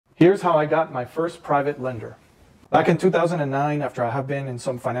Here's how I got my first private lender. Back in 2009, after I have been in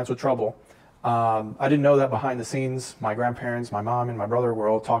some financial trouble, I didn't know that behind the scenes, my grandparents, my mom, and my brother were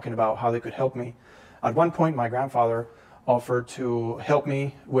all talking about how they could help me. At one point, my grandfather offered to help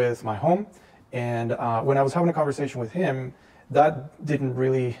me with my home, and when I was having a conversation with him, that didn't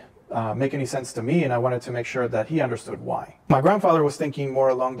really make any sense to me, and I wanted to make sure that he understood why. My grandfather was thinking more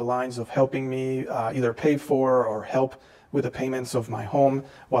along the lines of helping me either pay for or help with the payments of my home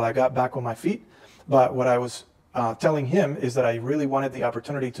while I got back on my feet. But what I was telling him is that I really wanted the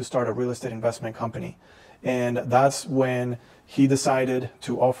opportunity to start a real estate investment company. And that's when he decided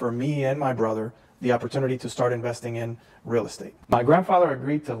to offer me and my brother the opportunity to start investing in real estate. My grandfather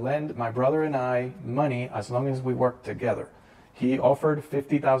agreed to lend my brother and I money as long as we worked together. He offered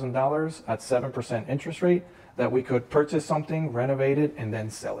 $50,000 at 7% interest rate that we could purchase something, renovate it, and then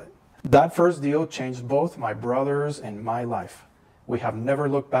sell it. That first deal changed both my brother's and my life. We have never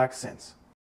looked back since.